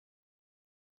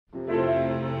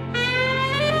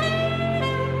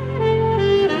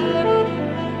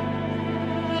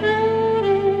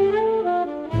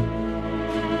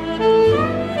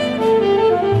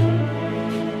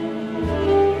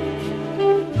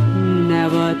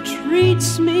but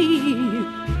treats me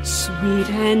sweet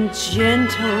and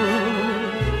gentle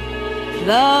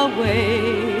the way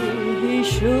he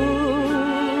should.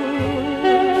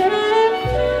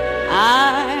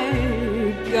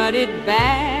 I got it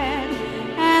bad,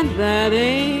 and that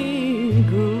ain't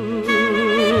good.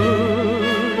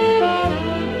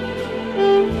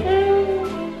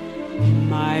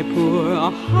 My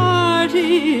poor heart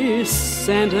is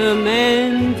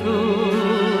sentimental,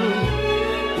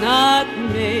 not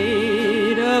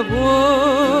made of wood.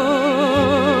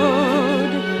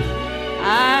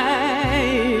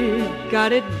 I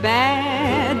got it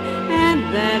bad, and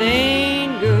that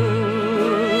ain't good.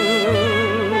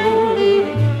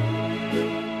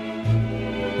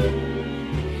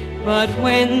 But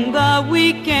when the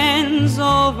weekend's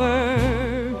over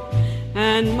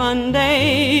and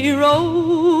Monday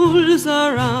rolls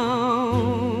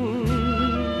around,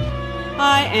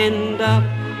 I end up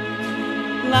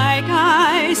like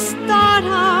I start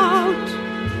out,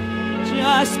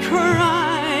 just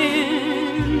crying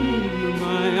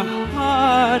my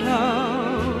heart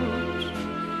out.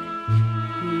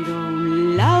 He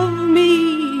don't love me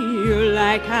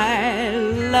like I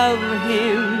love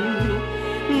him,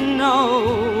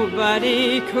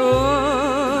 nobody could.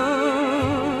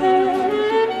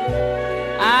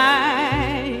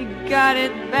 I got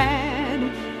it bad,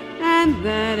 and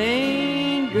that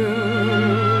ain't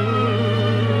good.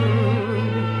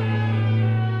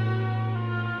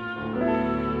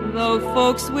 Though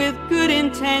folks with good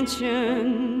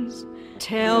intentions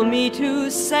tell me to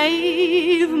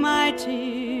save my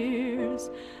tears,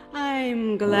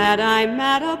 I'm glad I'm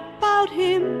mad about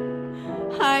him.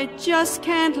 I just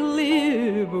can't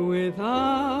live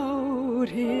without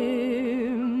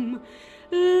him.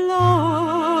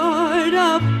 Lord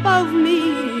above me,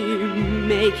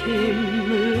 make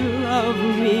him love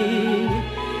me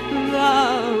the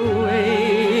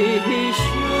way he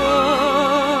should.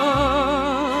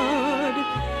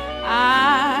 I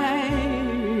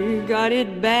got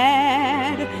it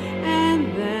bad,